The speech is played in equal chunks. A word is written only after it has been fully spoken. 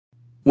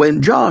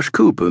When Josh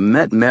Cooper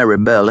met Mary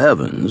Belle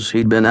Evans,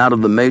 he'd been out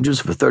of the majors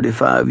for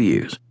 35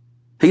 years.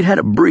 He'd had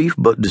a brief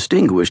but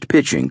distinguished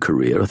pitching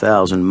career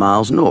 1,000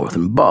 miles north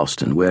in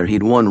Boston, where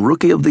he'd won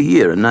Rookie of the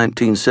Year in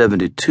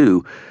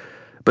 1972,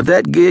 but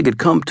that gig had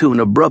come to an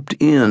abrupt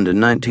end in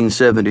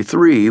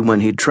 1973 when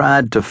he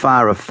tried to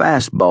fire a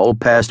fastball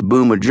past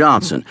Boomer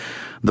Johnson,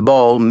 the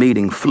ball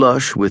meeting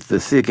flush with the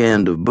thick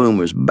end of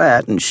Boomer's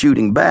bat and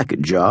shooting back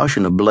at Josh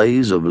in a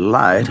blaze of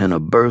light and a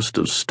burst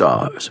of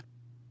stars.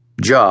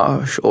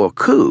 Josh, or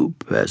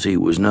Coop, as he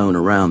was known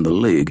around the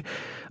league,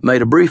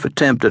 made a brief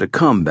attempt at a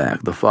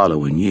comeback the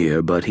following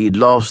year, but he'd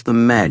lost the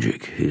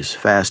magic, his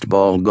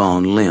fastball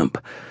gone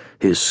limp,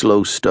 his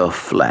slow stuff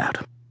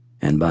flat,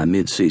 and by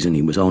midseason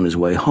he was on his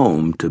way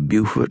home to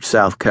Beaufort,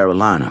 South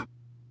Carolina.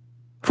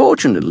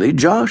 Fortunately,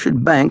 Josh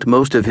had banked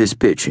most of his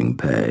pitching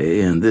pay,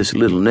 and this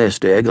little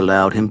nest egg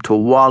allowed him to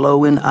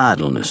wallow in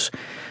idleness.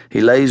 He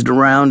lazed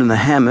around in the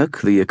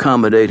hammock the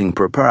accommodating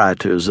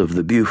proprietors of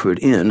the Beaufort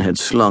Inn had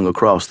slung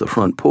across the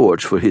front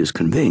porch for his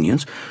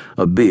convenience,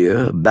 a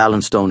beer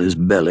balanced on his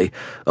belly,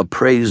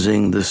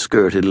 appraising the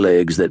skirted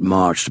legs that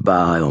marched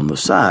by on the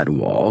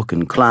sidewalk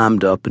and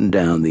climbed up and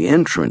down the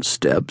entrance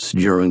steps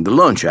during the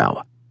lunch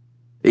hour.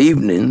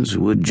 Evenings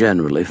would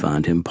generally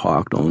find him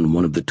parked on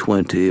one of the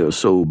 20 or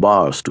so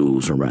bar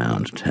stools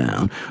around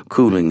town,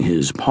 cooling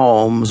his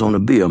palms on a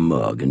beer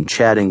mug and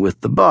chatting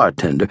with the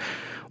bartender,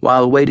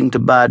 while waiting to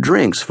buy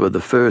drinks for the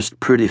first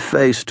pretty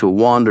face to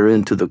wander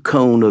into the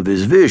cone of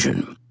his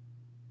vision.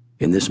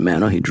 In this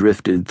manner he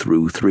drifted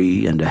through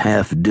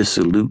 3.5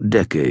 dissolute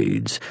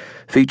decades,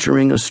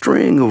 featuring a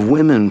string of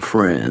women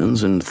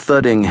friends and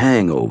thudding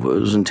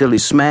hangovers until he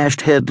smashed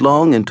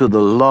headlong into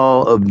the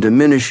law of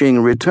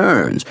diminishing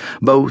returns,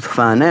 both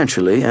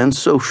financially and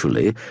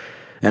socially,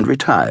 and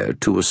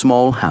retired to a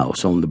small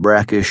house on the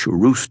brackish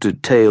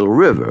Roosted Tail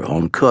River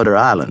on Cutter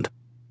Island.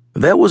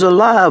 There was a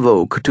live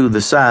oak to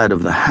the side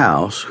of the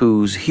house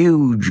whose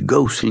huge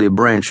ghostly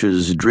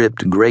branches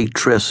dripped great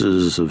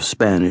tresses of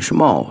Spanish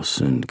moss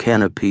and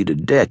canopied a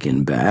deck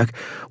in back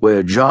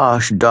where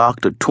Josh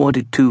docked a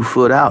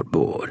 22-foot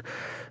outboard,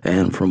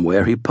 and from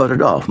where he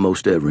putted off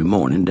most every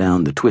morning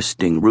down the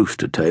twisting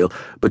Rooster Tail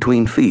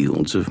between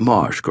fields of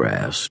marsh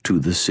grass to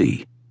the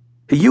sea.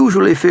 He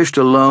usually fished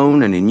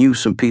alone, and he knew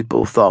some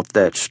people thought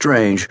that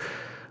strange,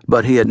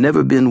 but he had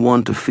never been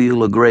one to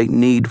feel a great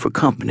need for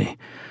company.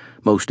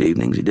 Most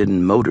evenings he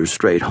didn't motor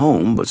straight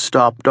home, but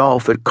stopped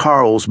off at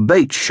Carl's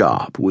bait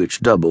shop,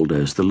 which doubled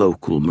as the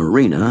local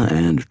marina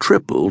and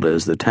tripled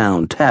as the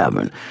town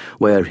tavern,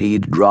 where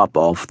he'd drop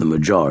off the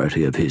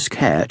majority of his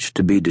catch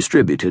to be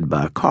distributed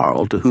by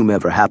Carl to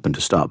whomever happened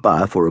to stop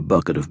by for a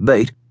bucket of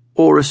bait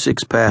or a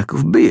six-pack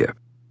of beer.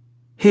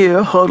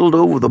 Here, huddled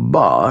over the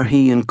bar,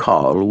 he and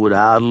Carl would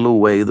idle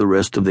away the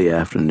rest of the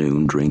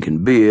afternoon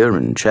drinking beer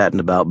and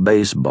chatting about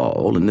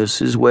baseball, and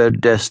this is where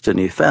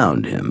destiny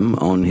found him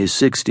on his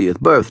 60th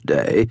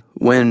birthday,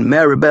 when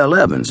Mary Belle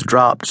Evans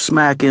dropped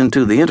smack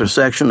into the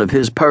intersection of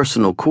his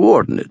personal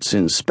coordinates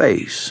in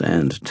space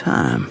and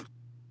time.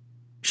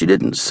 She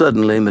didn't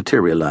suddenly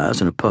materialize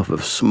in a puff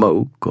of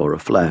smoke or a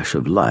flash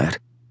of light.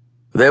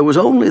 There was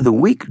only the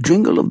weak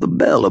jingle of the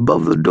bell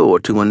above the door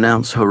to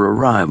announce her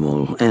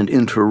arrival and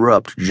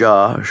interrupt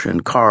Josh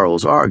and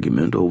Carl's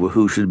argument over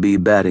who should be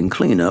batting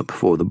cleanup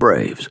for the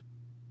Braves.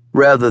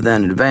 Rather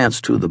than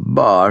advance to the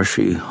bar,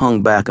 she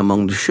hung back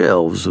among the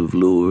shelves of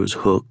lures,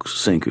 hooks,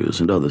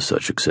 sinkers, and other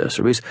such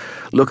accessories,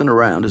 looking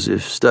around as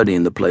if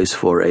studying the place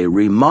for a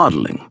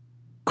remodeling.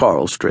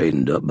 Carl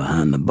straightened up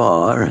behind the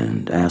bar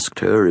and asked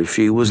her if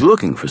she was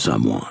looking for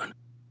someone.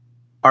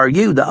 "Are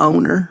you the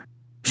owner?"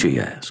 she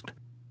asked.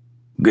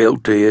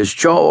 "Guilty as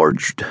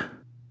charged,"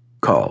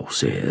 Carl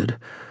said,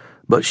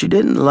 but she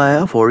didn't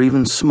laugh or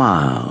even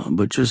smile,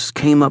 but just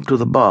came up to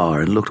the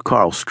bar and looked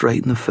Carl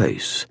straight in the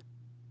face.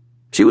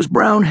 She was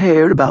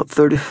brown-haired, about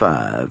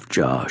 35,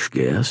 Josh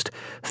guessed,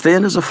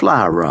 thin as a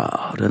fly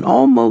rod, and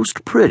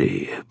almost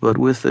pretty, but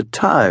with a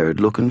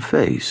tired-looking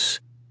face.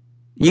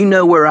 "You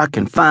know where I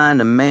can find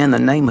a man the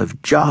name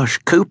of Josh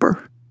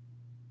Cooper?"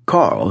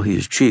 Carl,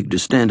 his cheek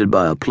distended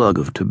by a plug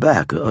of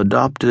tobacco,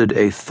 adopted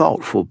a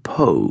thoughtful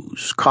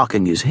pose,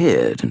 cocking his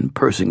head and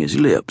pursing his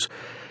lips.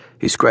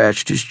 He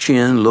scratched his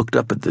chin, looked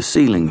up at the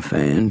ceiling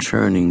fan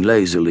churning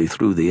lazily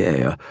through the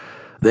air,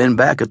 then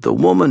back at the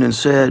woman and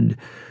said,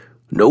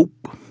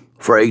 "Nope,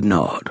 afraid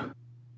not."